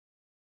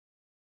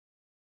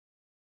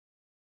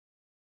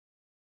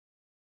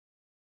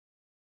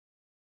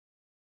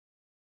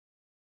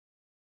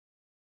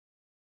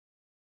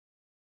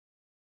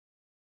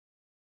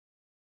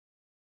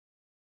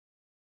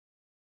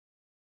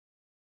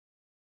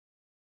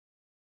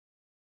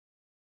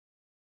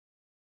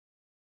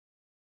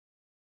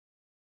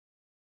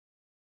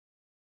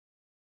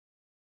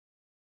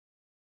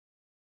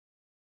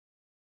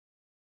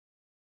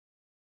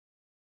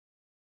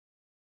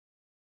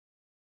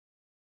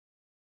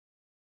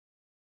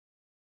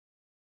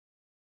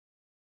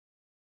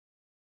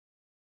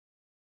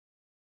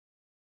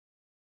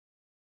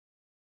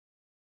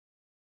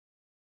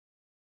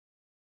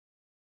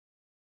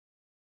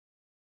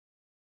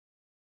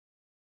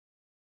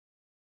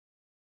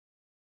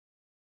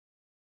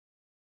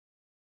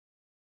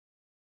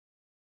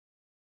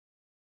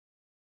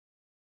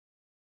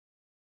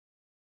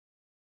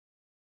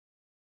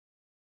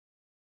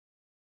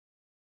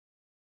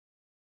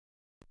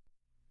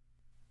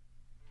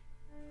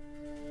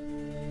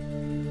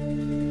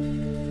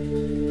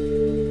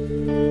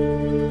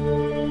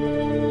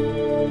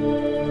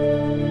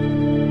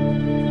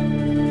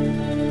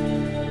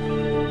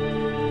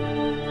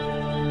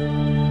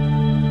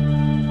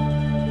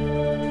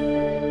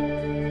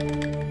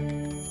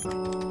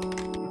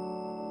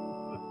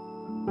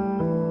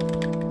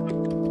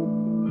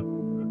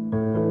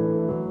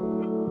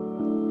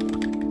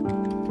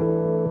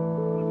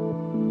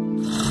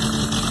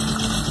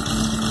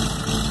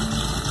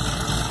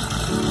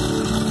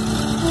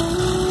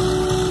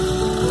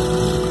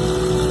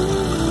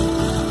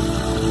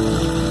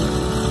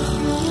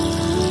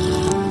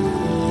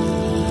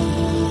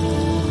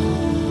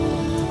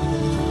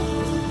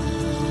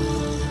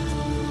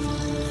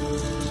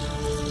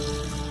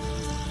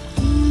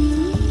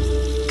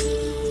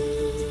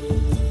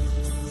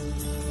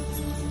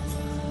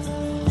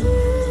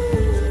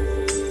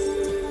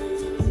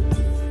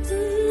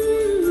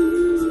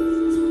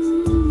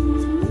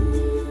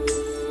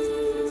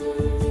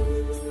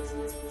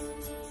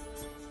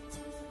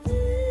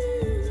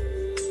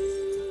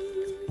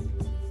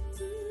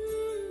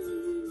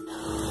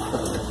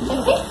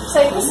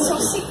It's a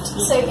sort of suit,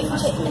 so if you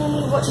take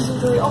any watches or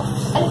jewellery off,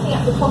 anything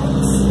out of the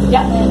pockets,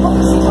 Yeah. then pop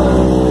the suit on,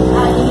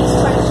 and you need to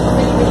try to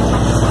really, really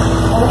catch it.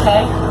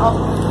 Okay.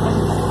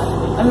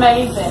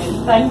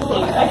 Amazing. Thank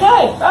you.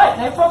 Okay, right,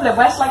 no problem.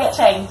 Where shall I get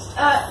changed?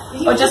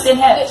 Or just in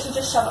here? Literally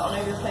just shove it on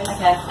over your place.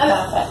 Okay,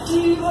 perfect. Do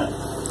you want...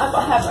 I've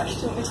got a hairbrush.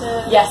 Do you want me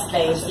to... Yes,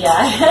 please.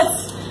 Yeah.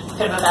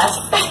 Bit of a mess.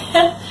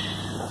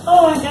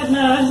 Oh my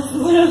goodness.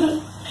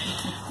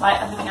 Right,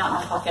 everything out of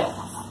my pocket.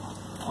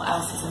 What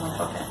else is in my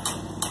pocket?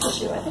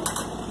 Tissue, I think.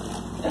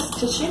 Just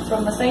tissue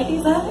from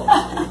Mercedes earlier.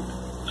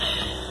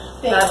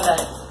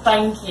 Perfect.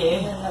 Thank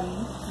you.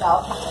 Now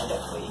I'll pack it a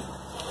bit for you.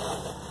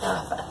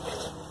 Perfect.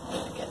 Oh my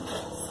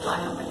goodness. I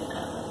am really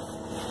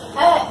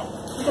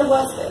nervous. The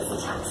worst bit is the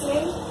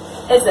taxiing.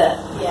 Is it?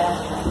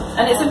 Yeah.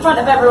 And it's in front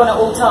of everyone at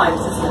all times,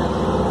 isn't it?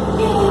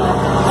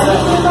 Yeah. I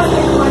mean, you're not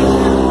going right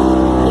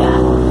now. Yeah.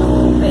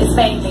 But it's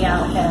mainly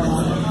out here. Isn't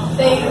it?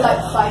 They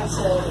like fight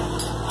to...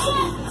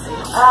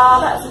 Ah,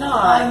 that's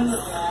nice.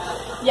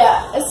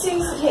 Yeah, as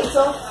soon as it takes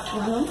off,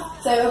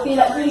 so it'll be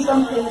like really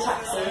bumpy in the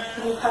taxi,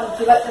 and you kind of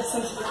be like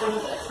listening to the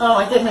window. Oh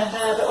my goodness.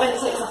 But when it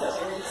takes off, it'll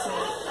be really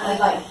smooth. And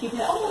like, you'll be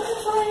like, oh, I'm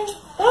flying.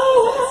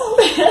 Oh, wow.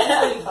 It's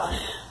really fun.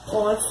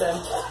 Awesome.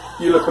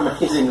 You look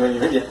amazing when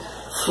you're in your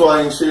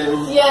flying suit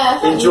and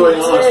Yeah. enjoying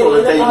life on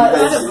a daily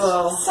basis.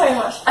 Incredible. So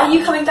much fun. Are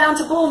you coming down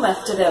to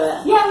Bournemouth to do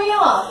it? Yeah, we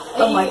are.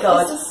 Oh my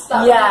god.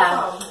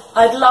 Yeah.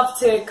 I'd love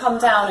to come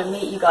down and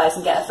meet you guys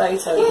and get a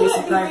photo and do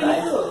some promo.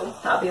 Really cool.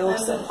 That'd be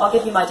awesome. I'll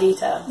give you my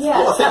details. Yeah.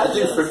 What I think to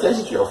do for a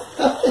day job.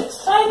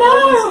 I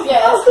know!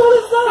 Yeah. How cool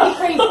is that?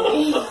 Pretty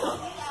crazy.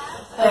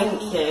 Thank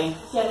you.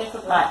 Yeah, no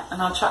problem. Right,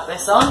 and I'll chuck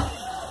this on.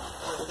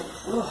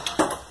 Ooh.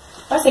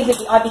 I was thinking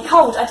I'd be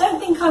cold. I don't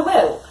think I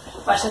will.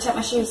 Right, shall I take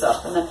my shoes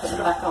off and then put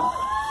them back on?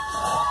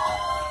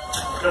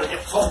 Gotta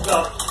get popped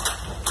up.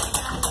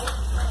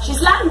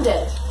 She's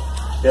landed!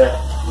 Yeah.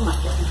 Oh my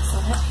goodness,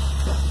 sorry.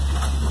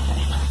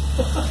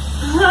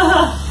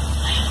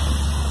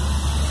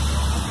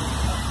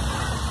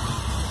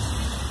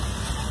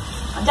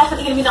 I'm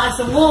definitely going to be nice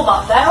and warm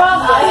up there,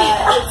 aren't I?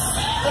 Yeah,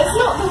 it's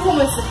not the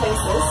warmest of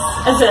places.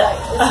 Is it?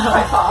 It's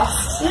quite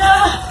fast.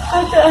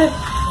 Yeah, okay.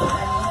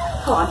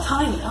 Oh, I'm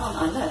tiny, aren't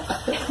I? Look.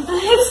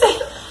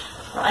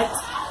 Right.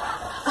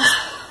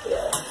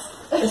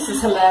 This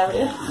is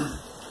hilarious.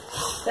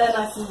 They're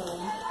nice and warm.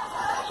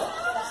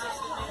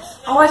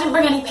 Oh, I didn't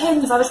bring any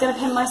pins. I was going to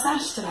pin my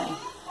sash to me.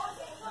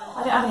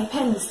 I don't have any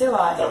pins, do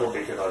I? That would be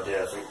a good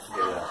idea, I think.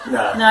 Yeah.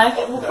 No. No?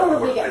 It will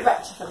probably get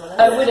wrecked if I'm honest.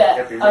 Oh, would it?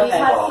 It'd be We've Okay.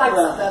 had flags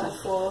Well. up there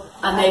before.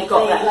 And they've got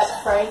they wrecked. like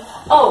thrown.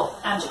 Oh,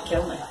 Angie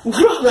killed me. Can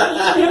you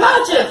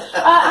imagine?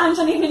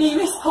 Angie needing you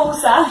Miss Poole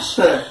sash.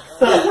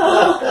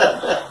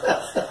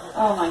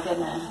 Oh my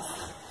goodness.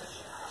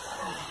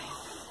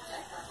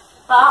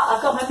 But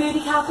I've got my booty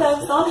cap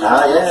clothes on.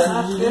 Ah, yeah.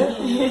 That's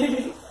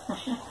good.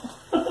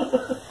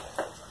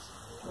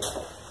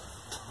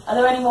 Are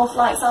there any more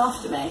flights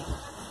after me?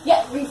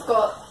 Yeah, we've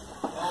got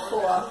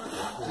 4.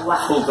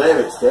 Wow. Full day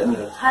it's getting.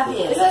 Have you?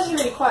 It's actually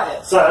really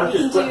quiet. So I'm you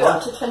can just do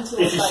up to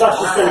 21 if your sash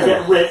is going to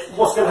get ripped,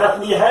 what's going to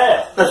happen to your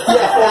hair?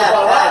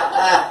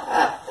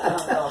 Oh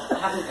God, I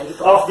haven't really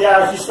got. After the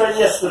hours you spent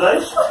yesterday?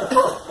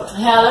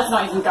 Yeah, let's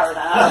not even go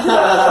there. I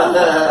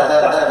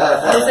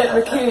was at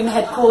Raccoon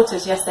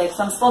headquarters yesterday because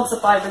I'm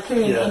sponsored by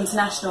Raccoon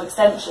International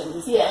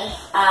Extensions. Yeah.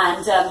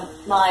 And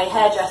my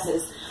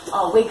hairdressers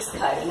are Wigs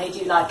Co, and they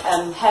do like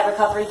hair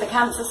recovery for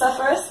cancer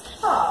sufferers.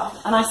 Ah.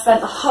 And I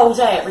spent the whole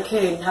day at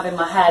Raccoon having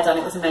my hair done.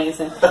 It was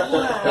amazing. It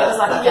was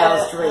like a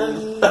girl's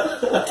dream.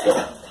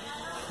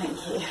 Thank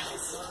you.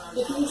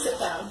 If you sit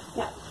down.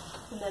 Yeah.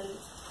 And then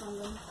hand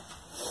them.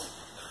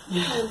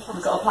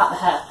 I've got to plait the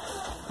hair.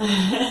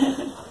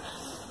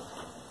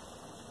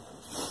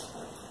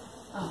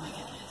 Oh my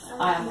goodness.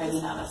 I am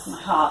really nervous.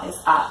 My heart is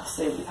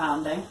absolutely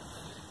pounding.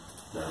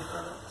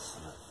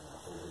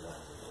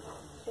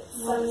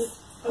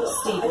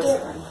 Steve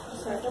whispering.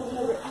 Sorry, I don't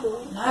know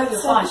ritual. No,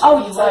 you're fine.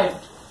 Oh, you won't.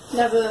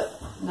 Never.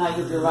 No,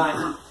 you'll be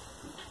right.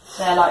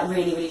 They're like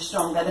really, really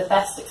strong. They're the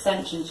best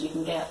extensions you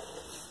can get.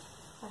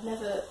 I've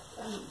never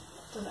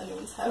done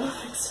anyone's hair.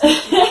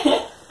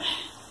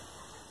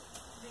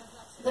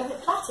 They're a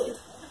bit plaited.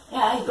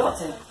 Yeah, you've got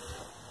to.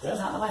 Get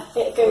out of the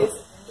way. It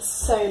goes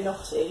so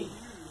knotty.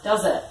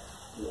 Does it?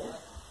 Yeah.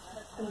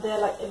 And they're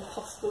like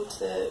impossible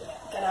to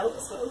get out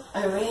as well.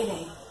 Oh,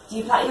 really? Do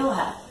you plait your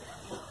hair?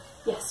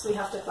 Yes, we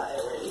have to plait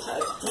it really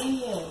tight. Do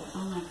you?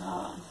 Oh my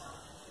god.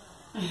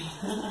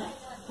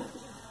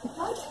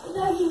 I didn't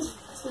know he was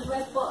the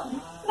red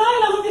one.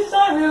 No, because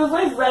we were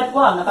with Red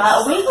One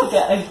about a week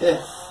ago.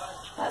 Yeah.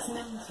 That's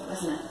mental,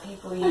 isn't it?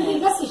 People, you Oh, you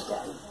know. messaged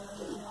him.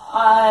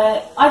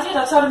 I did.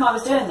 I told him I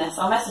was doing this.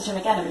 I'll message him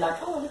again and be like,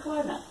 oh, look who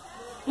I'm at.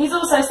 He's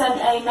also sent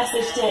a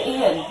message to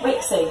Ian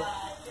Wixie.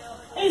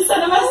 He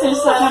sent a message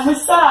saying I'm with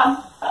Sam.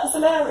 That's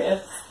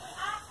hilarious.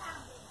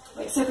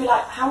 Wixie will be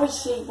like, how is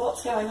she?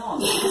 What's going on?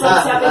 Because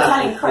obviously I've been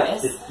telling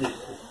Chris.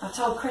 I've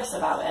told Chris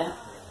about it.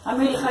 I'm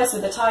really close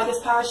with the Tigers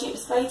parachute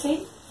display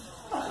team.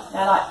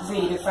 They're like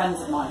really good friends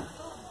of mine.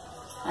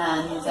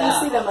 And You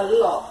see them a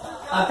lot.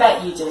 I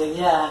bet you do,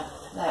 yeah.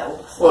 they're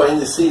awesome. Well, in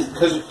the season,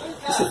 because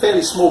it's a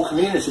fairly small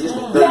community, isn't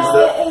it? Those Yeah,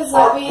 that it is.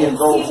 are We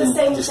involved see the in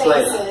same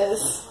displaying.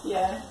 faces.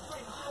 Yeah.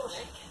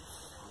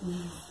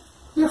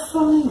 You're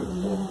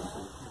fine.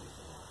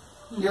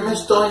 You're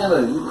Miss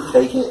Dynamo.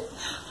 Take it.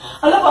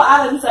 I love what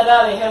Alan said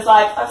earlier. He was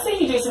like, I've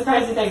seen you do some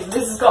crazy things, but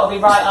this has got to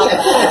be right up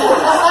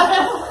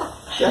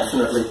there.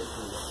 Definitely.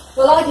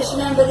 Well, I just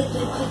remember,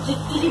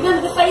 did you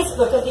remember the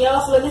Facebook of the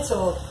Arsenal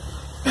Little?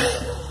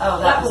 Oh,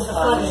 That was the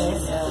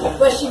funniest. Yeah.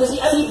 Where she was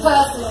the only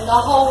person in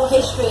the whole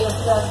history of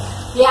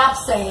the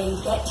abseiling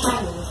to get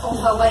tangled on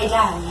her way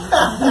down.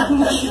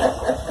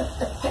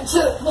 It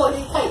took, what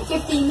did it take,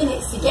 15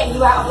 minutes to get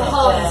you out of the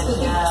harness because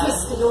you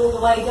twisted all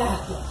the way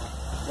down.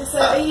 So,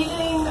 are you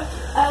doing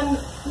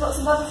lots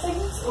of other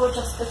things, or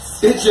just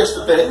this? It's just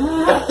a bit.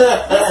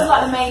 This is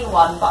like the main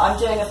one, but I'm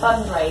doing a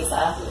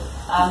fundraiser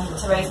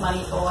to raise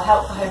money for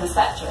Help for Homeless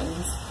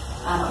Veterans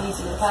and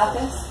Beauty with a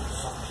Purpose.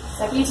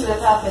 So Beauty with a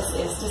Purpose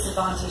is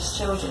disadvantaged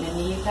children in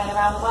the UK and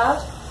around the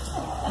world,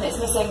 and it's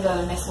Miss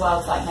England and Miss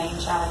World's like main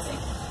charity.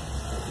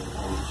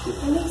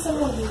 I need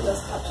someone who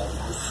does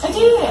pageant. I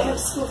do. I have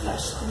school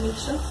flash called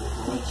Misha.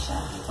 Misha.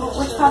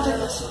 Which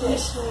pageant does she do?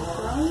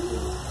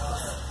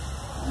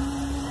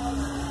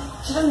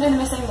 She doesn't do the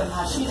Miss England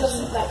pageant. She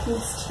doesn't like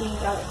Miss Teen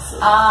Galaxy.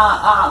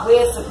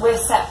 We're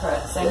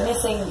separate. So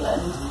Miss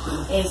England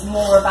is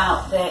more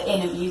about the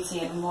inner beauty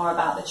and more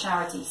about the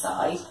charity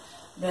side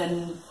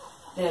than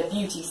the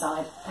beauty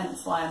side.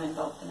 Hence why I'm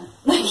involved in it.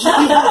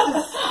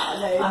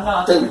 I'm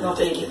not a typical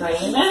beauty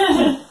queen.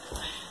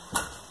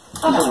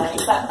 Oh no, I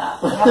accept that.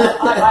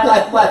 I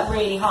like work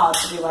really hard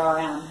to be where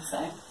I am. So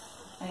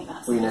I think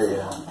that's We know you.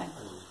 one thing.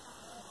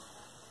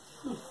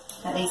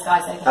 And these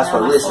guys over That's here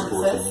are why my we're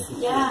sponsors.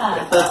 supporting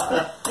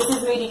Yeah. This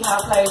is Moody Cow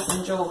clothes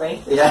and jewellery.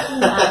 Yeah.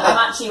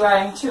 I'm actually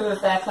wearing 2 of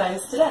their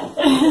clothes today.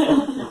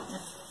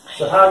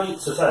 So how are you,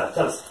 so Sam,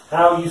 tell us,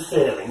 how are you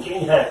feeling?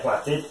 Getting your hair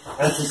plaited,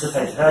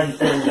 anticipating, how are you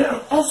feeling now?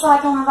 It's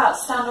like I'm about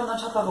to stand on the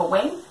top of a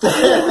wing. Yeah,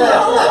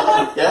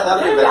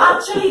 that'd be Who better.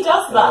 actually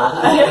does that?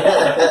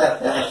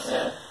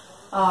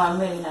 Oh, I'm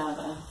really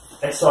nervous.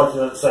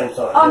 Excited at the same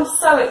time? I'm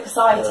so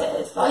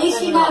excited. At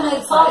least you now know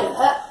the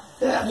pilot.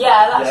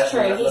 Yeah, that's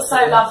true. Yeah, He's that's so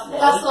good. lovely.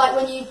 That's like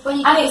when you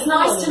And it's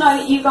nice to know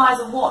that you guys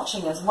are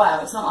watching as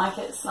well. It's not like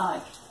it's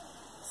like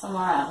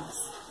somewhere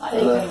else. Like you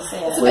can see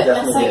it. We're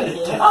definitely Thank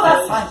here. you. Oh,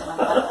 that's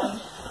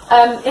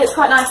fine. It's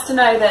quite nice to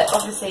know that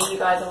obviously you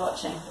guys are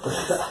watching.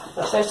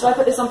 So should I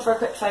put this on for a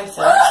quick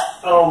photo?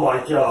 Oh my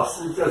gosh,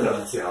 look at that.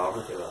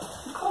 Look at that.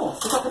 Of course.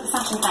 We've got to put the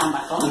sash and can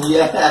back on.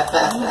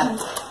 Yeah.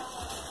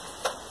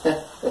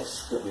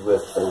 This would be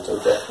worth a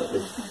photo,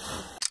 definitely.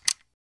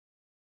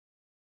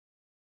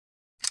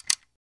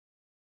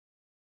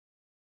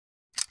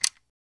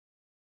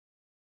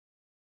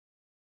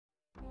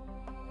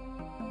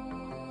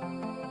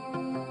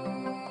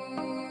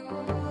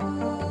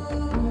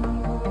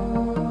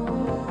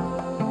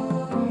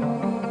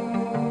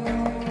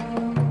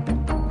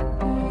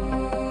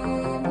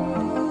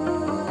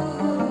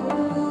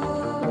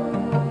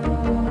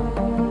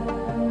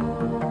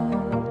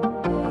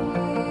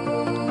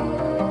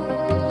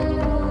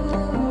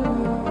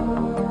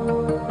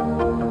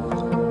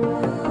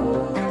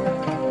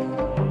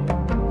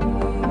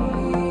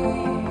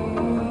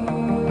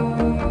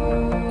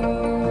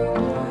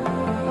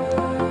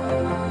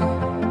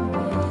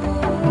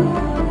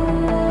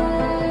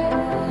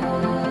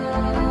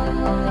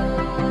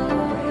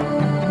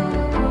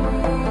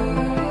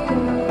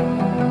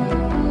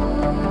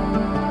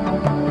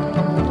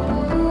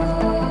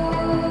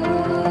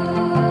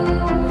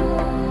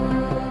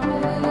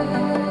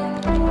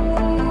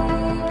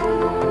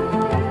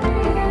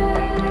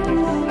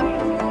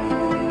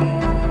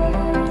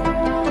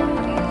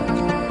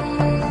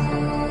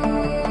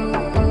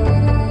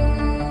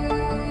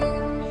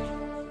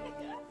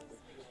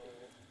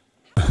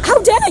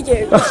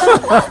 You.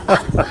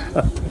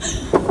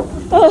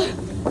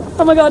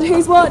 Oh my God,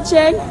 who's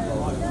watching?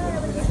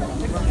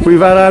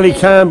 We've had Ali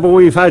Campbell,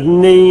 we've had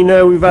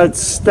Nina, we've had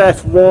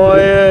Steph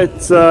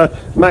Wyatt,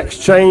 Max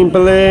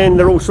Chamberlain,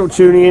 they're all sort of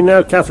tuning in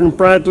now, Catherine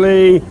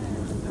Bradley.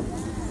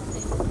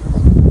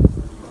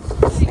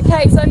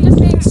 Okay, so I'm just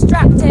being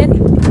strapped in,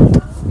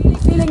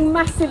 feeling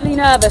massively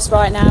nervous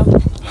right now,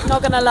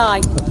 not gonna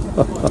lie.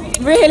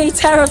 Really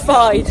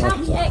terrified.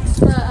 Can't be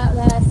expert out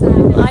there,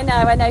 Sam.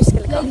 I know, she's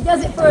gonna come. He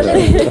does it for a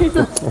living.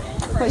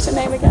 What's your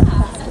name again?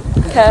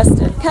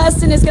 Kirsten.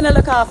 Kirsten is gonna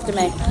look after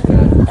me.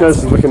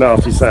 Kirsten's looking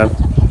after you, Sam. Oh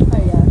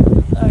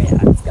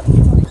yeah, it's gonna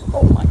be fine.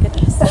 Oh my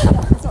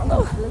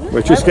goodness.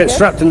 We're just getting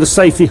strapped in the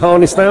safety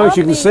harness now, as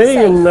you can see,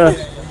 and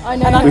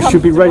we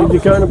should be ready to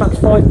go in about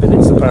 5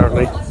 minutes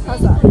apparently.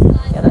 How's that?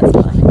 Yeah, that's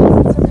fine.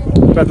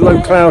 We've had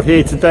low cloud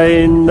here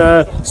today in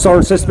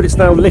Cirencester, but it's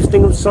now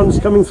lifting and the sun's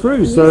coming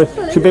through, so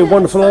it should be a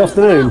wonderful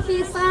afternoon. For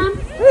you, Sam.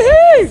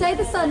 Say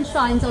the sun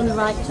shines on the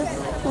righteous.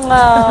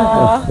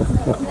 Aww.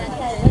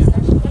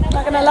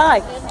 Not gonna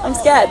lie, I'm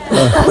scared.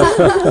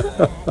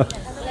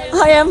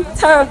 I am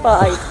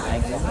terrified.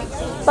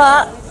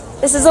 But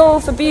this is all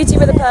for Beauty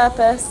with a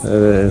Purpose.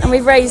 And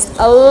we've raised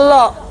a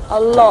lot a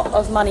lot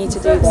of money to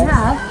do this.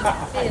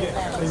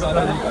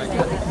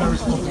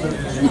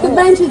 You could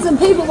mention some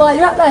people while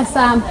you're up there,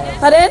 Sam.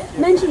 Pardon?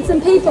 Mention some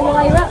people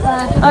while you're up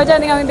there. I don't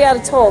think I'm going to be able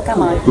to talk,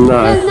 am I?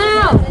 No.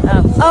 Now.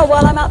 Oh,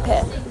 well, I'm up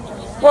here.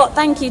 What?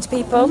 Thank you to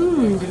people.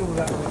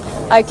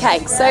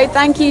 Okay, so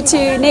thank you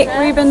to Nick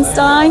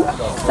Rubenstein.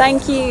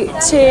 Thank you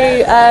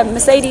to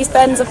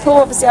Mercedes-Benz of Poole.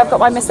 Obviously, I've got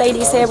my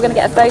Mercedes here. We're going to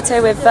get a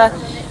photo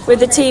with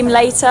the team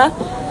later.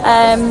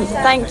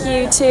 Thank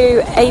you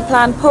to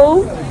A-Plan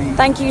Poole.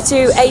 Thank you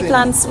to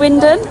A-Plan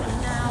Swindon.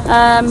 It's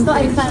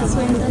not A-Plan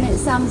Swindon,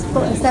 it's Sam's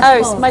boss.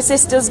 Oh, my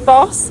sister's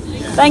boss.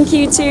 Thank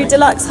you to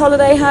Deluxe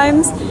Holiday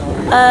Homes.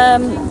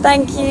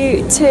 Thank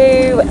you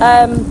to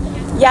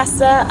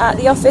Yasser at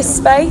the Office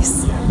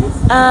Space.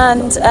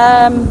 And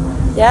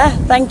yeah,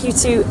 thank you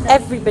to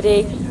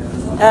everybody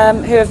who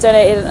have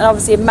donated, and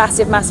obviously a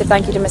massive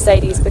thank you to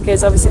Mercedes,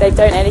 because obviously they've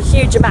donated a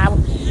huge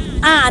amount,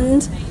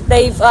 and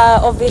they've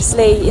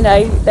obviously, you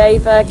know,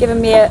 they've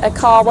given me a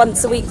car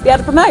once a week to be able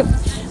to promote.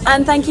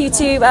 And thank you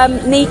to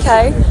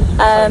Nico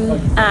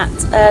at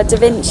Da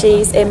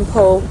Vinci's in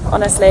Poole.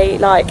 Honestly,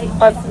 like,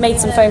 I've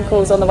made some phone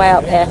calls on the way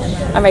up here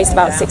and raised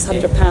about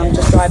 £600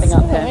 just driving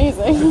up here.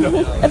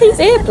 Amazing. Are these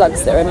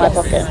earplugs that are in my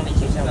pocket?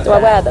 Do I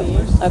wear them?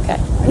 Okay.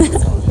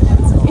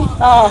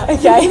 Oh,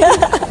 okay.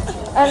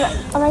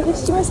 Alright,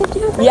 did you want a safety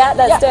briefing? Yeah,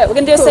 let's do it. We're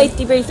going to do a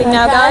safety briefing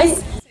now,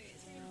 guys.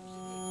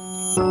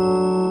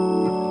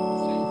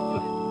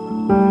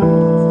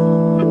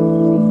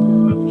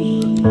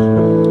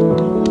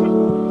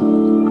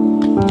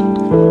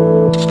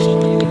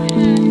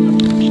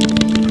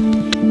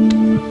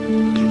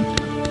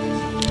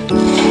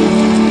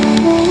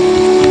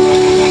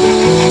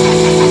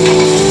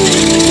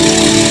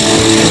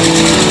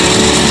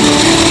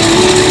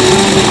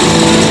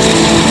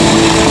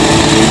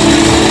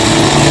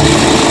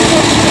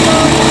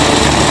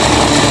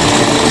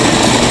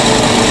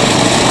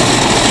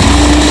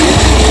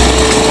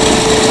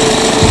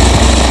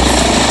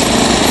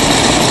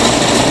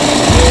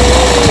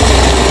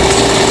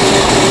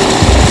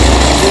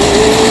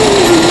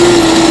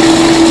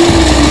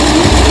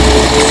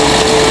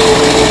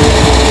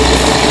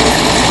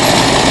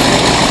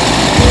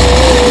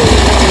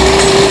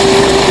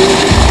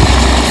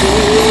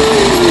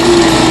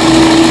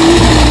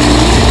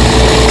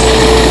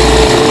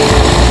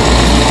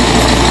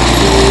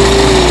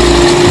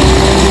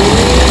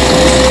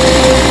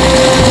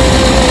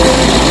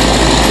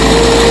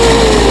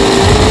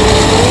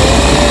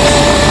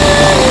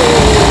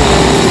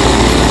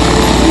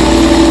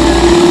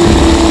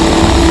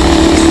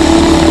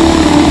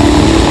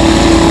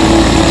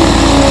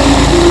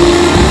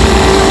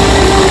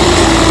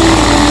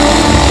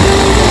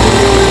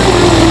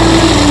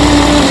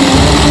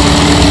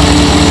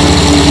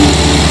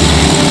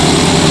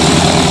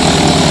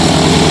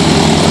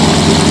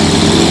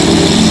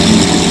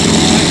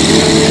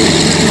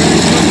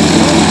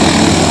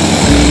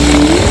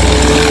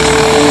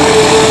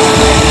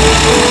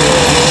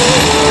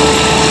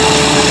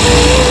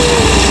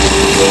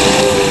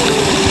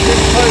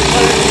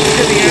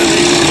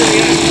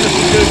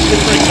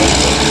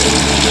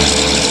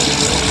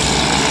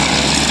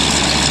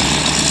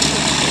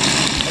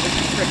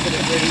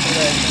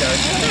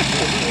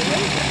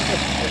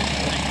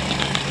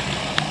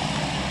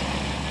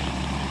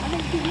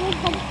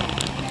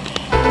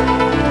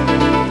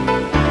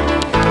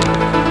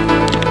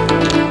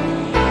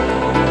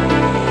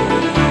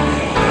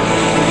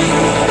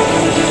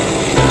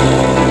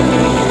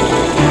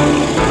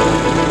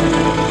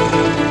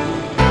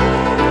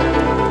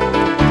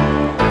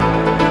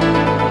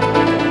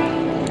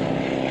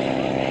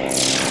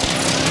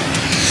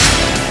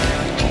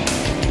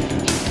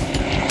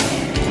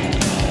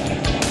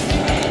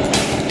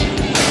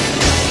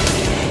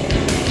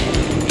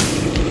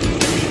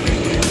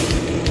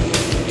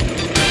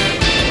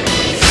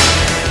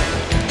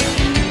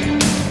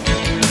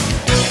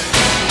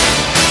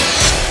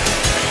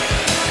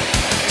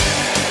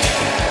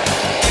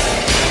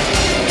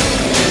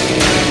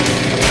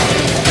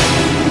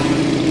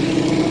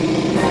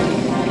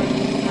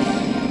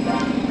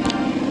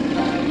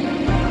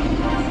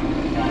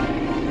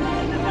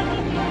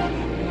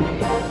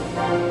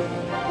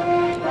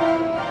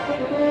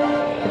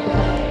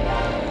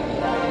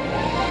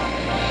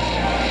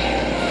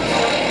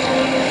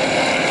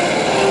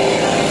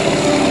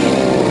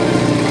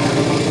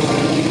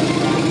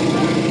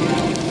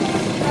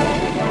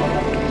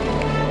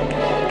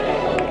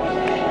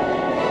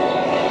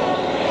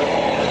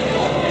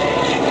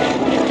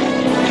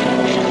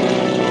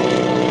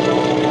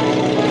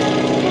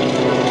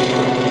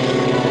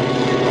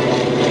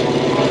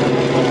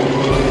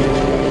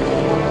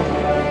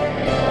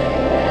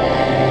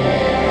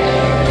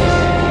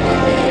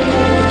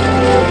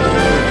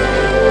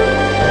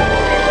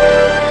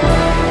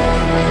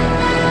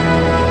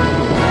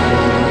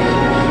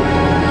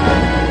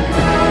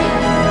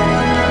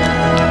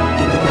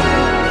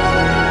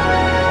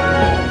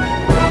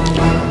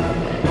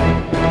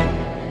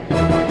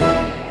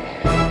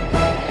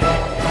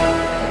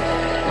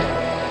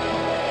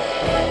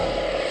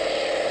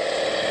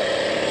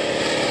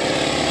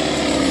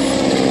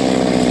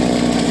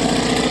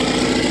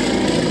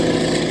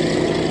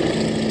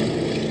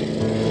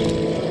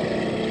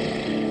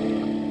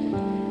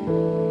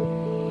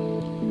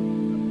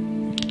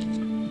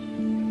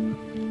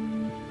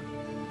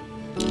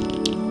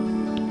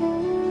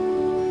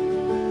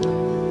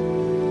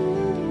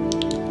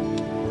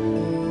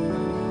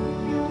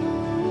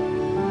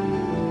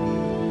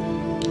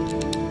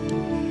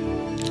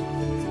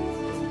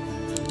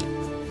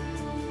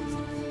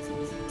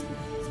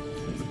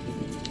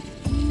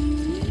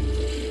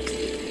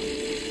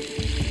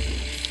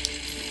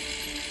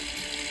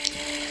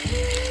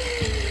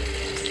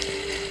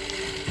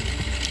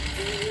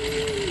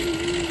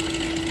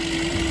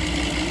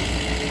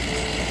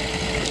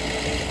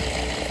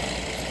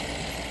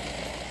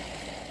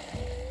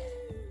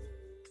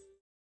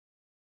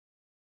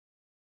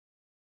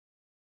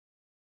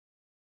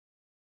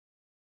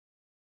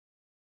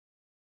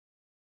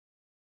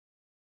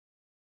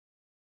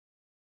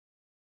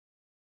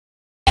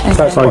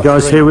 So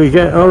guys, here we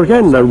are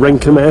again, the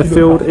Rentham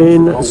Airfield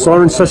in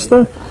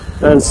Cirencester,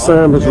 and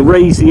Sam has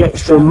raised the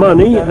extra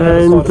money,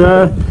 and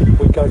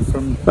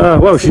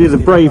well, she did the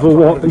brave or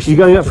what, but she's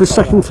going up for a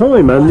second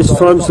time, and this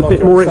time it's a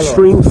bit more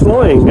extreme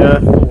flying.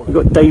 We've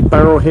got Dave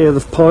Barrell here,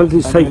 the pilot,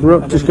 who's taking her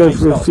up, just going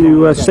through a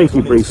few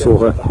safety briefs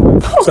for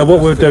her. So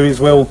what we'll do is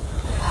we'll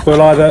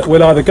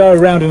either go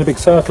around in a big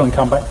circle and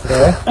come back to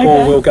there,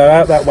 or we'll go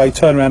out that way,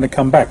 turn around and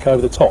come back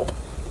over the top,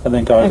 and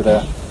then go over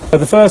there. So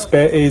the first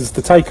bit is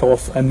the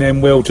takeoff, and then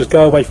we'll just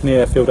go away from the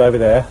airfield over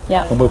there,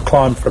 and we'll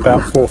climb for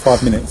about 4 or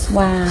 5 minutes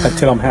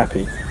until I'm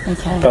happy.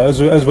 But as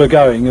we're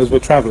going, as we're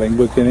travelling,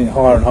 we're getting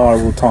higher and higher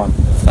all the time.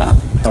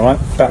 All right,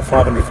 about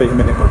 500 feet a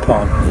minute we'll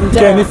climb.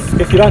 Again,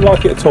 if you don't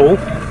like it at all,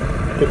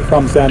 put the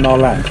thumbs down and I'll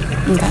land.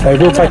 It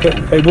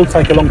will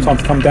take a long time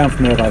to come down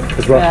from there though,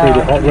 because we're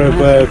really hot.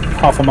 We're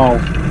half a mile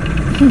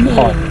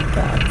high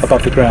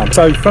above the ground.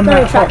 So from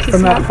that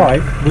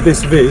height, with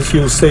this viz,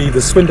 you'll see the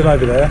Swindon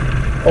over there.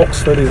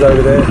 Oxford is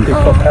over there.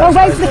 Oh,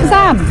 wait for the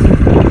exam.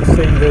 You can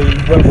see the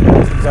Welsh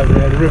mountains over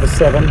there, the River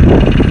Severn,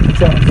 the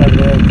Cheltenham's over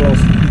there,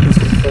 whilst you can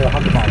see for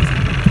 100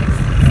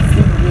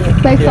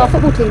 miles. Wait for our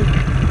football team.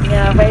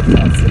 Yeah, wait for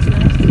Oxford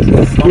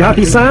United. You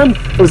happy, Sam?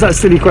 Or was that a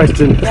silly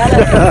question?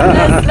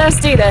 Yeah, let's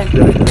do this.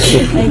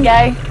 There you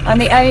go. I'm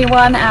the only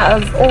one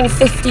out of all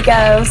 50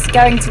 girls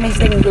going to Miss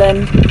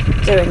England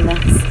doing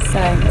this, so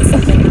it's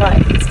something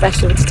quite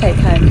special to take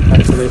home.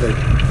 Absolutely.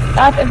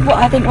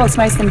 I think what's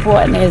most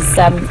important is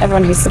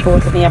everyone who's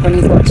supported me, everyone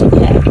who's watching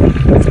here,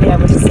 to be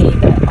able to see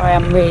that I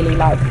am really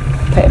like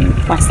putting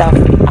myself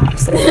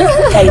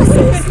absolute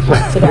cases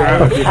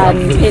today,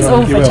 and it's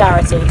all for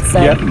charity. So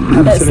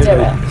let's do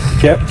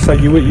it. Yep. So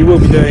you will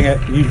be doing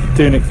it. You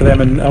doing it for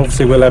them, and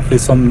obviously we'll have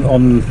this on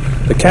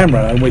the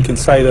camera, and we can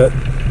say that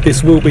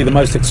this will be the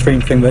most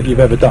extreme thing that you've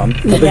ever done,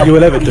 or that you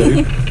will ever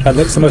do, and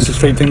it's the most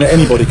extreme thing that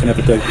anybody can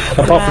ever do,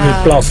 apart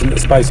from blasting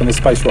into space on a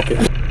space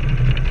rocket.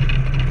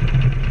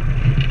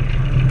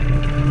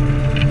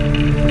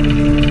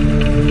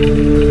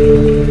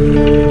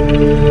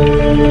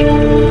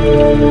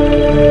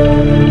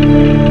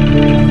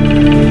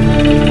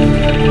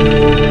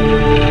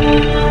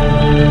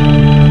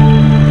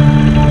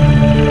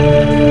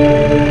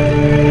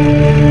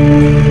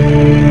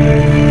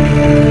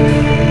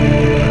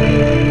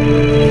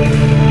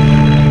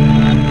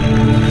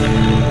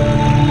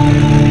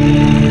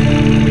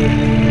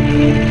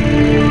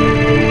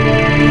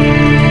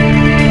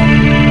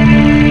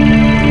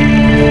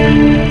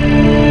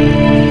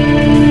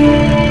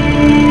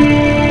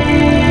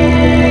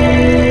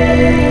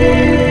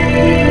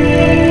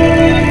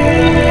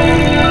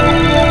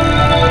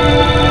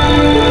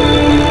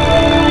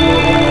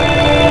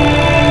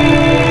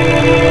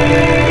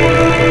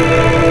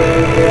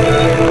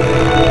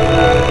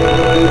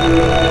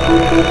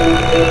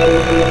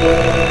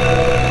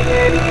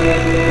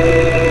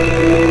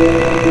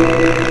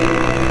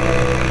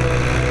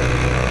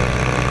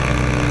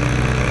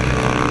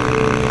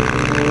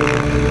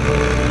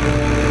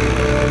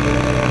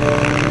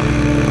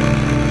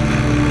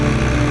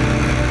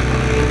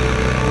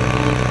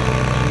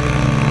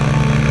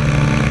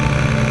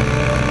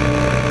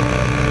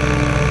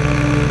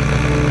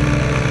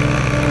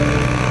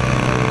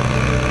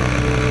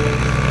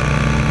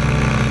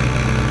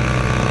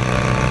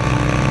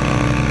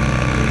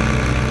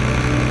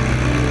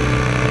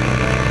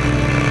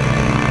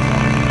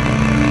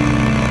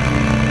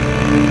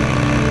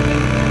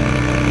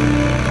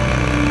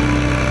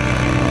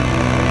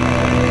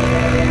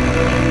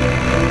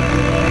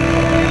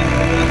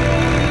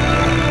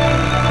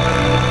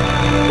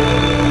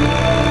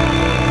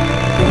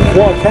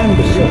 What I can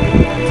do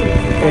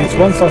is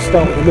once I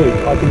start with the loop,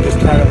 I can just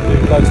carry on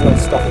doing loads and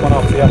loads of stuff one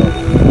after the other.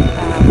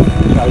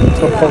 You know,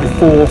 probably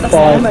 4,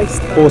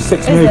 5 or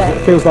 6 moves.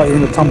 It feels like you're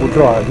in a tumble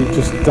dryer. You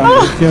just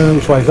don't know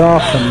which way's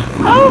up,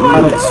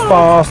 and it's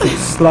fast, it's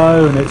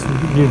slow, and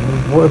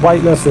you're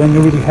weightless, and then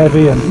you're really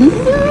heavy.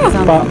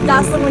 But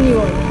That's the one you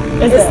want.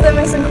 It's the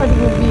most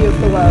incredible view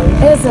of the world.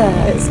 Is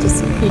it? It's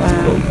just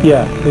beautiful.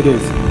 yeah, it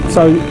is.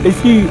 So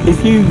if you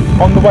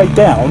on the way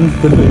down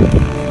the loop,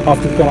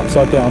 after you've gone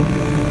upside down,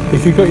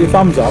 if you've got your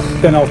thumbs up,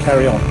 then I'll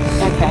carry on.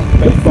 Okay.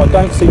 But if I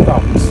don't see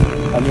thumbs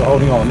and you're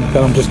holding on,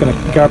 then I'm just going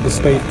to grab the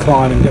speed,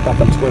 climb, and get back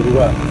up to where we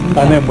were.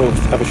 And then we'll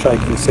have a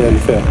shake and see how you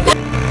feel.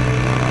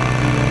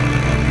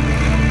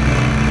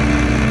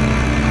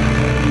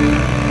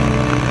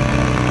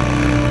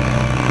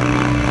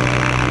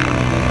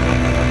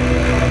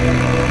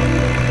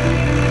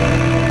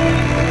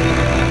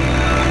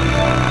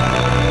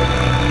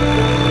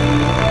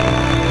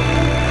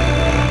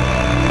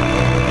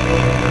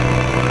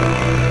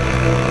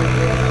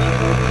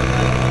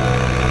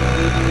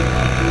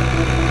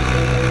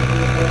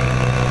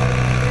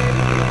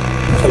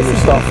 So you'll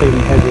start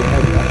feeling heavier and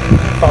heavier,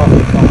 faster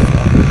and faster,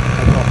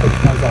 and I'll pick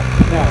those up.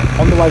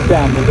 Now, on the way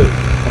down the loop,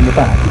 on the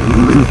back,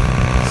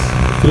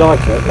 if you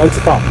like it, loads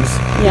of thumbs,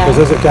 Yeah. because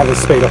as it gathers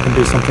speed, I can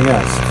do something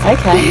else.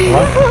 Okay.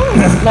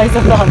 Right? Loads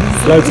of thumbs.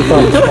 Loads of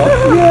thumbs.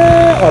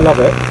 Yeah, I love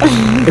it.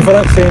 If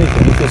I don't see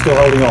anything, if you're still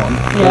holding on,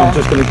 then Yeah. I'm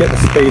just going to get the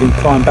speed and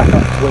climb back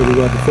up to where we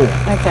were before.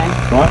 Okay.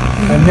 Right?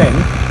 And then,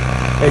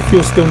 if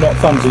you're still not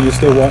thumbs and you're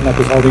still white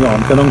knuckles holding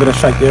on, then I'm going to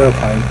shake the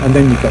aeroplane and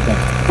then you get them.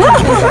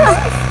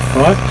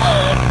 Right?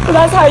 So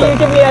that's how you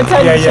give me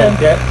attention.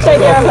 Yeah.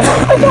 Shake your own.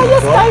 Okay,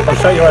 yes, Right? go. I'll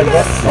shake your own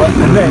box, right?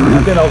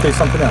 And then I'll do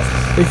something else.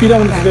 If you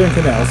don't want to do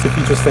anything else, if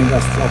you just think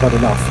I've had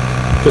enough,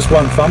 just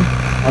one thumb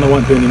and I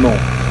won't do any more.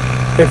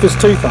 If there's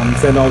two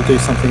thumbs, then I'll do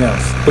something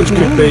else, which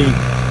could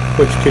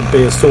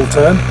be a stall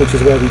turn, which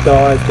is where we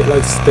dive, get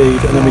loads of speed,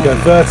 and then we go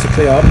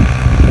vertically up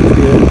until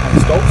the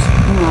airplane stops.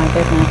 Oh my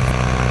goodness.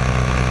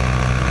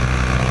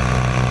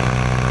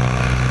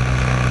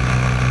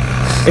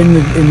 In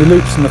the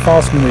loops and the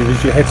fast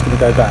manoeuvres, your head's going to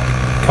go back.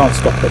 You can't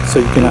stop it, so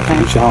you're going to have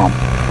to use your arm.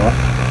 Right?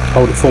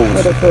 Hold it forward.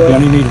 Hold it forward. You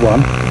only need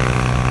one.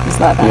 Just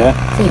like that. Yeah.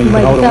 So you and can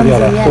wave hold it with the thumbs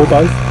other. in the Or air.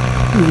 both.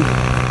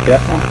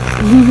 Yeah.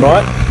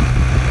 Right?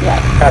 Yeah.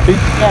 Happy?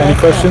 Any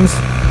that's questions?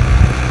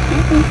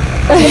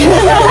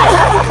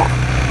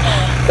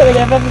 So we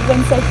have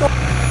everything so far.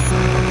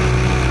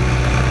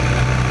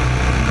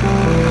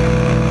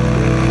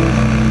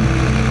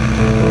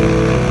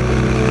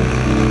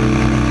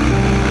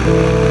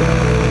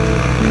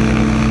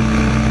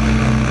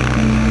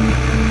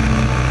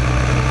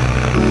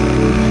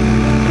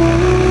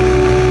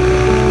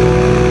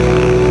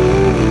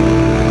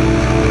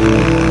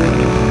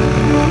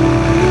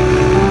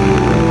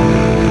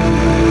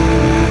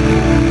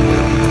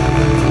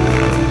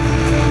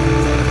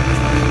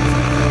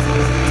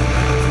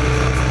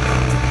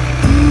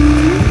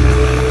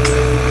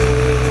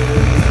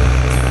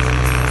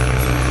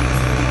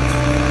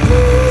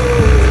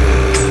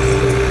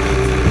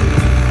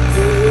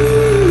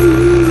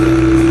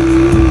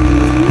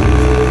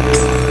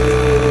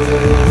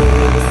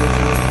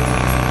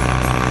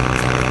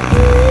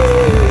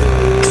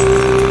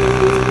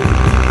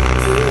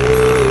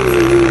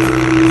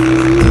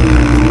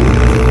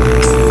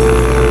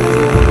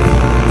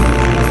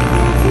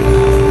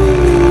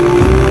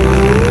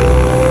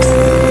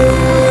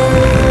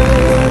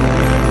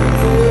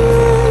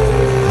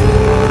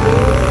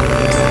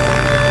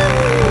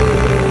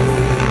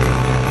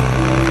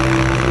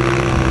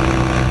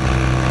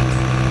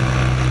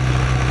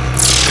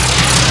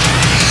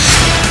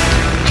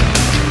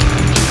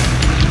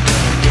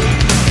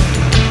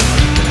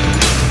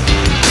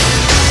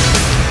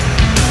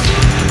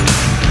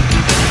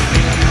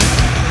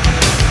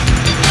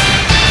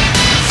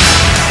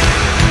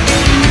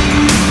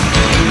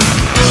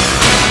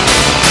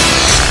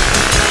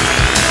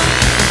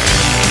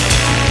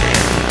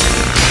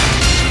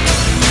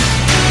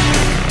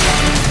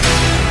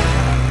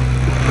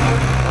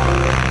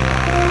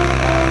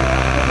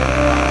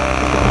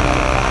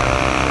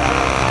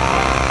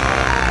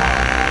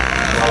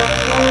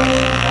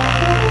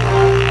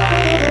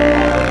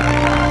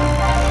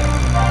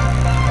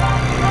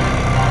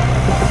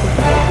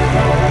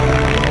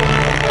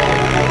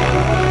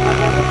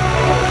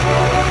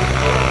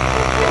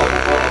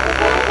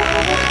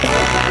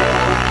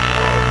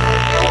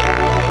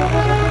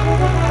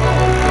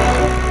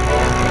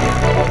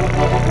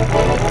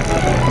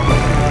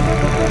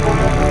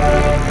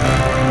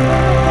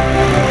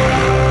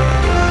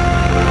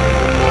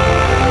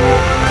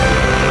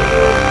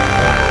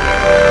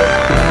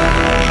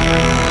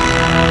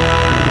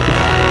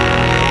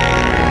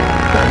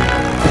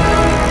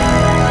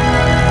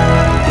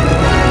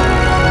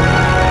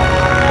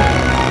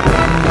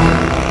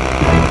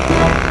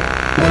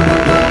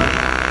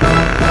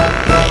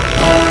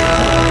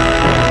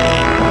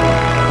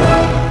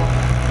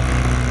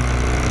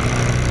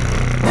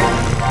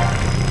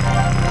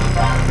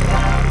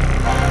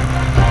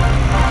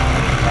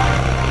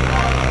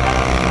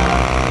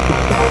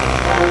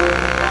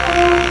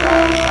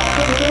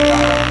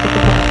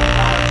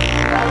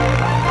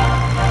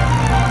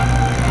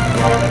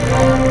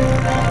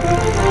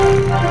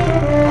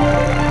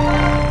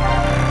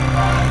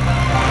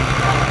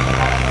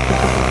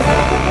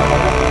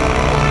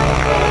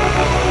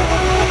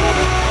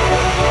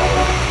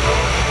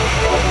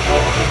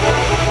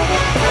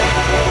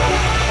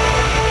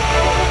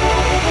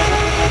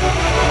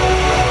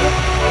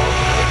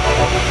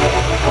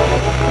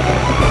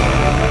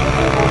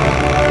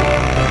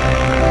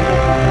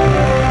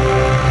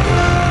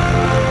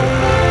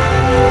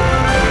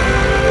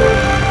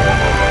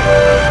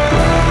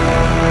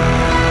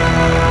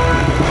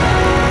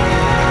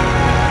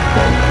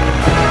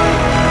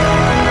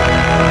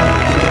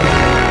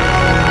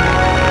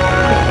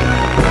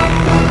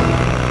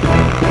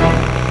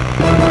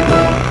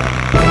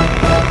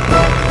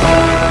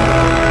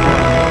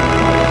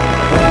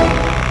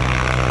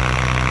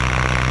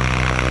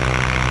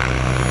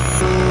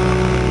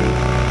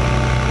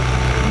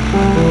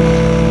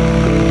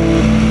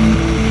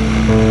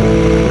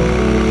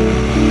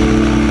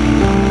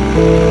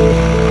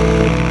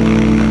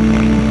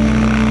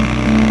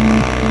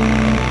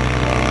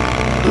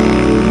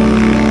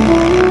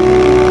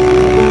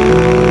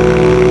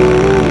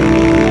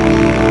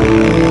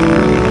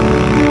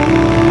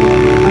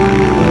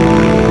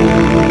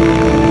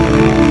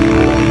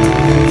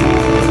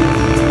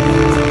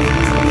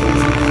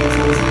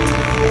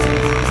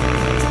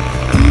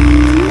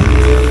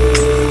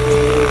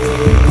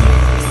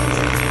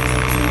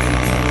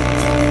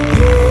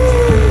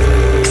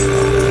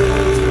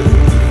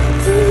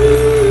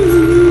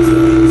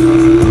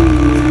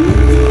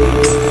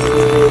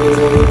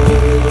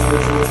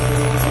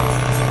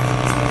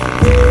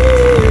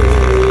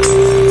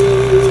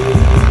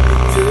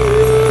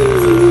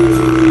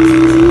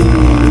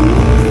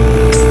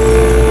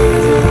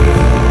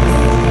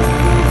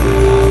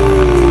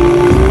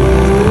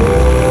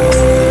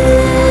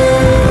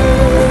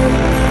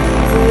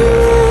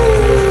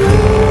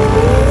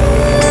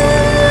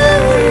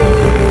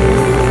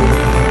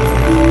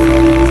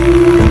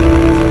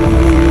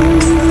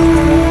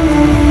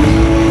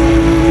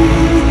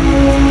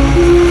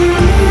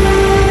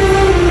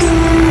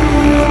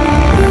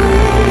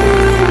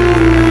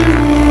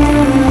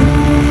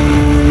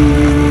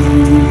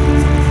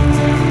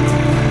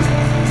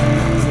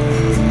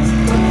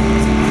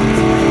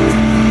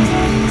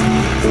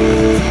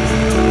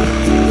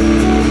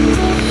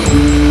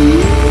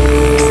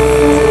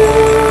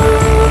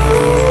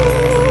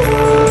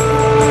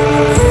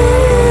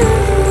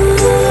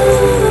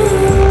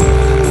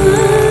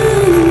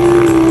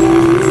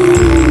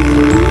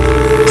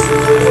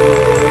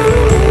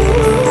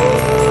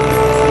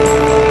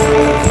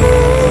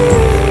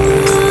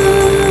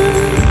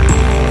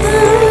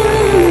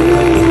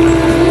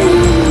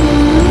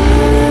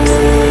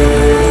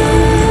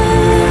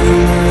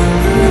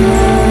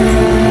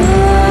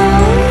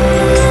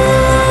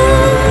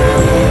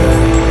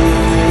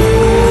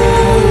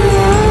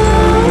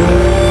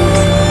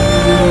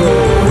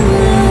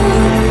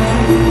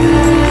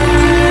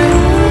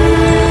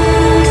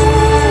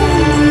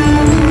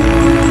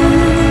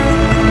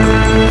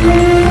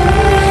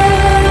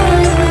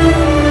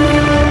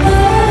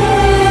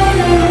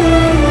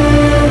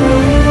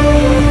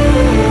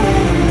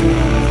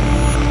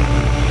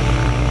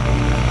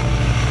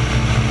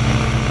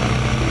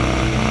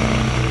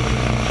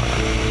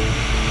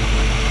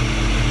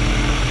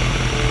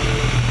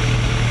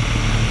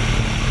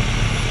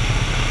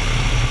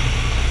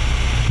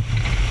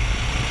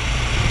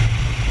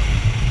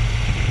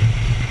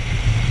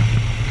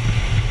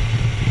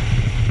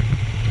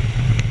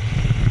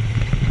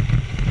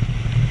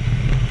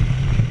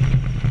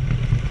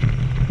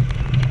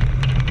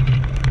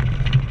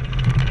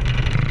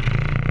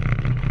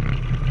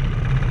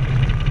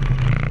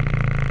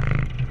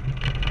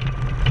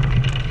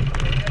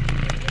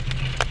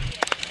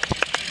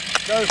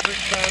 Go for it,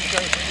 Sam. Go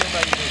for it. You're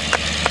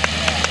amazing.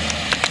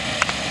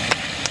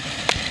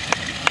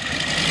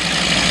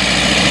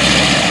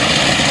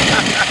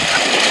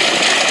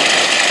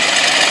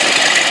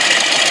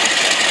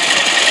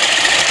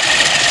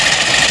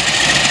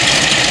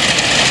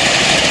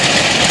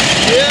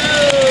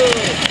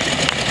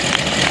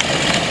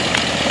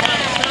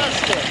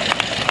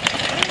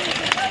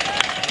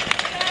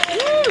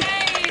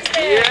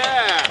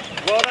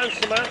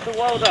 Samantha,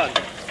 well done.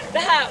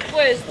 That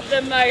was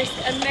the most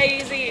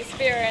amazing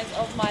experience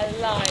of my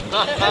life.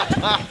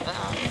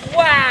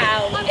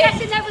 Wow. I'm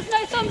guessing there was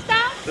no thumbs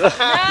down?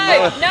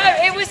 No,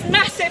 it was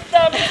massive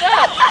thumbs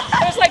up.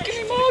 I was like, give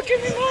me more,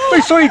 give me more.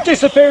 We saw you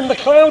disappear in the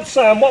clouds,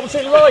 Sam. What was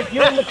it like?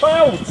 You're in the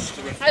clouds.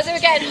 As we were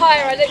getting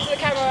higher, I looked at the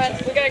camera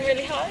and we're going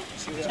really high.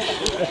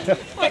 Oh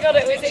my god,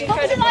 it was incredible.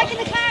 What was it like in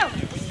the clouds?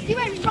 You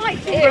went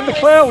right to You're in the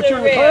clouds, you're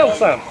in the clouds,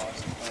 Sam.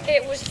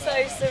 It was so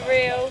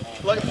surreal.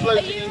 Like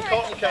floating in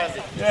cotton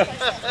candy.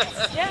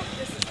 Yeah.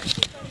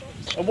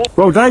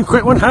 Well, Dave,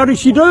 quick one. How did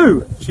she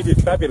do? She did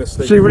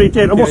fabulously. She really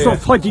did. And what sort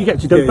of height did you get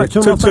to? Yeah,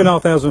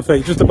 2,500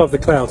 feet, just above the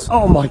clouds.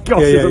 Oh my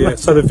gosh. Yeah.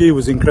 So the view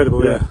was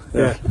incredible.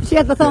 Yeah. She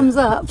had the thumbs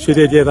up. She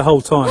did. Yeah, the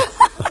whole time.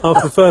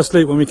 After the first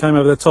loop, when we came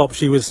over the top,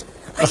 she was.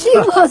 She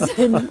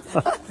wasn't.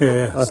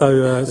 Yeah.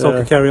 So I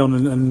could carry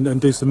on and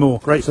do some more.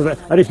 Great. So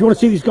and if you want to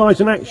see these guys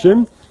in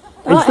action.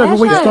 Instead of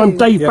a week's time,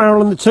 Dave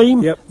Barrell and the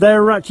team,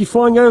 they're actually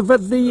flying over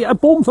the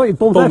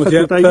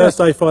Bournemouth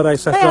Thursday, Friday,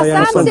 Saturday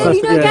and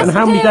Sunday. And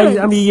how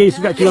many years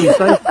have you actually done this,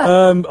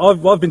 Dave?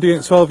 I've been doing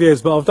it 12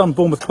 years, but I've done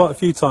Bournemouth quite a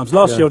few times.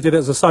 Last year I did it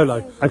as a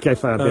solo. Okay,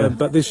 fab,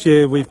 But this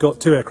year we've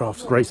got 2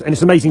 aircraft. Great, and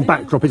it's an amazing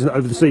backdrop, isn't it,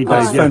 over the sea,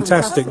 Dave? It's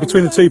fantastic.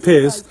 Between the 2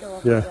 piers,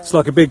 yeah, it's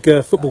like a big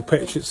football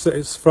pitch.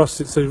 It's for us,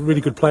 it's a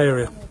really good play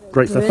area.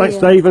 Great, so thanks,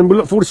 Dave, and we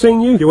look forward to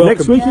seeing you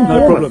next week.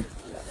 No problem.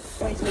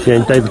 Yeah,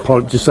 and David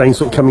Pollock just saying,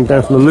 sort of coming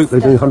down from the loop, they're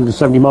doing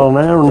 170 mile an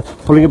hour and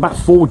pulling about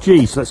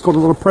 4G, so that's got a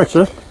lot of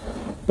pressure.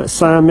 But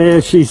Sam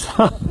here, she's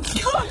trying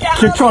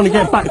to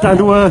get back down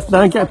to earth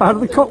now and get back out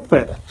of the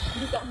cockpit.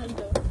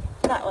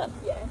 That one,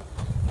 yeah.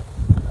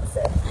 That's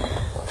it.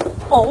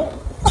 Oh,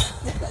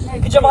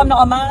 good job I'm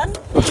not a man.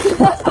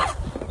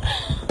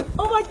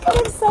 Oh my god,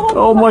 I'm so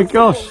Oh my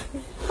gosh.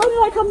 How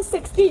did I come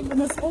 16th in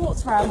the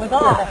sports round with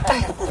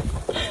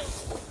that?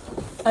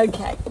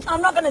 Okay,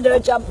 I'm not going to do a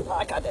jump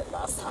like I did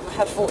last time. I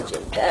had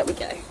 4G. There we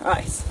go.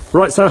 Right.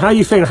 Right, so how are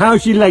you feeling?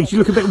 How's your legs? You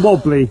look a bit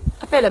wobbly.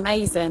 I feel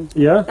amazing.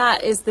 Yeah?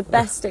 That is the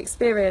best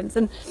experience.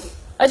 And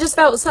I just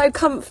felt so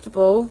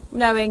comfortable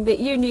knowing that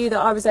you knew that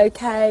I was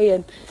okay.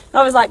 And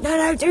I was like,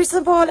 no, do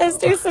some more. Let's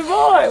do some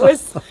more. It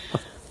was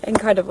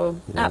incredible.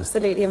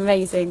 Absolutely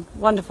amazing.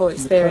 Wonderful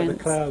experience.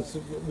 The clouds,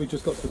 we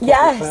just got to the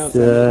top of the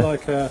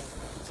clouds. Yeah.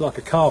 It's like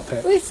a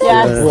carpet. It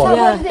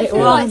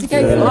was.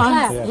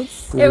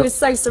 It was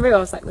so surreal. I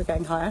was like, we're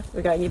going higher.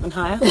 We're going even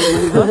higher.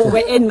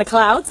 We're in the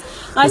clouds.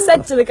 I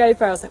said to the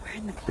GoPro, I was like, we're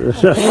in the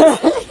clouds.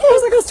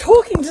 I was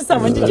talking to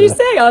someone. Did you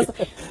see? I was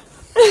like,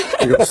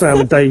 We've got Sam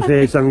and Dave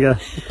here having a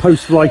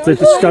post-flight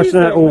discussion.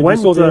 How it all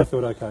went. Saw the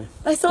airfield okay?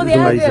 I saw the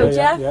airfield,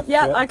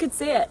 yeah, I could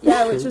see it,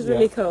 which was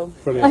really cool.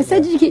 Brilliant, I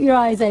said, did you keep your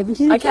eyes open?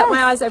 She I kept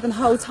my eyes open the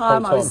whole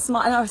time. I was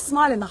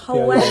smiling the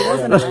whole way,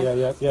 wasn't I?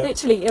 Yeah.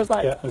 Literally, it was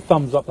like... and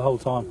thumbs up the whole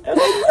time.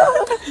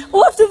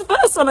 Well, after the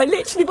first one, I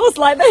literally was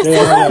like this.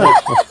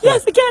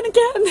 Yes, again.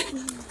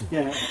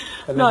 Yeah.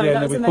 And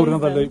then, we pulled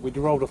another loop, we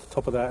rolled off the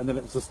top of that, and then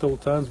it was the stall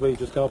turns where you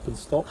just go up and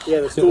stop. Yeah,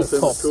 the stall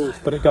turns are cool.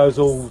 But it goes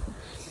all...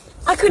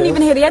 I couldn't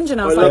even hear the engine.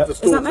 I was like,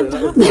 is that meant to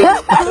happen?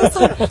 I was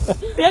like,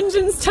 the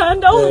engine's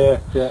turned on.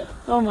 Yeah.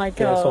 Oh my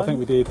god. So I think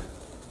we did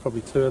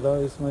probably 2 of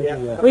those, maybe.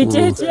 Yeah. We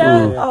did,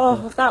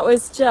 Oh, that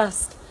was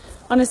just...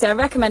 Honestly, I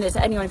recommend it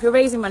to anyone. If you're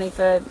raising money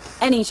for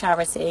any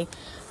charity,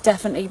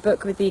 definitely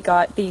book with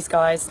these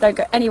guys. Don't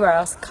go anywhere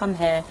else. Come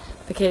here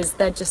because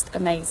they're just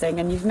amazing,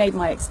 and you've made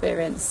my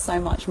experience so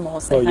much more.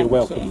 So you're thank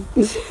welcome.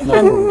 you.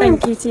 And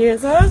thank you to you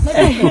as well.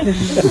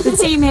 The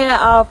team here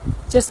are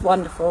just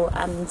wonderful,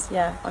 and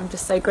I'm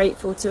just so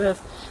grateful to have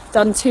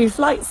done 2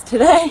 flights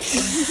today.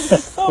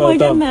 My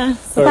goodness!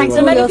 Thanks.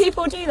 So many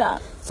people do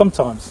that.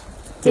 Sometimes.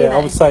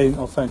 I was saying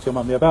to your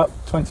mum, about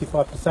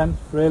 25%,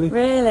 really.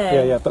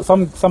 Really? Yeah. But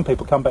some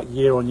people come back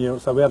year on year.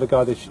 So we had a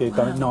guy this year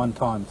done it 9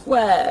 times. Whoa.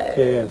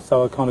 Yeah.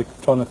 So I kind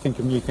of trying to think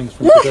of new things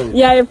for him to do.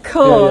 Yeah, of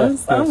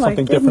course. Yeah. Oh my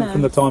something different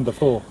from the time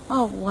before.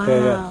 Oh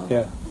wow.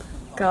 Yeah.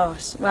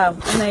 Gosh, well,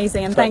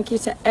 amazing, and thank you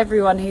to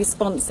everyone who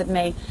sponsored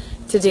me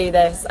to do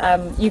this.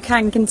 You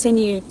can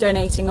continue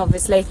donating,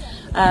 obviously.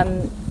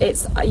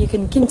 You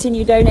can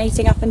continue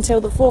donating up until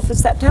the 4th of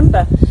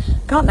September,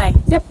 can't they?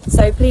 Yep.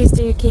 So please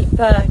do keep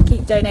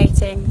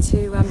donating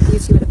to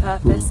Beauty with a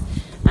Purpose.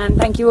 And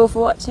thank you all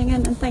for watching,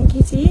 and thank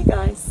you to you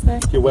guys. So.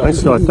 You're welcome.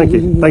 Thanks, guys. Thank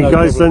you. Thank you,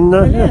 guys. And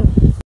Brilliant.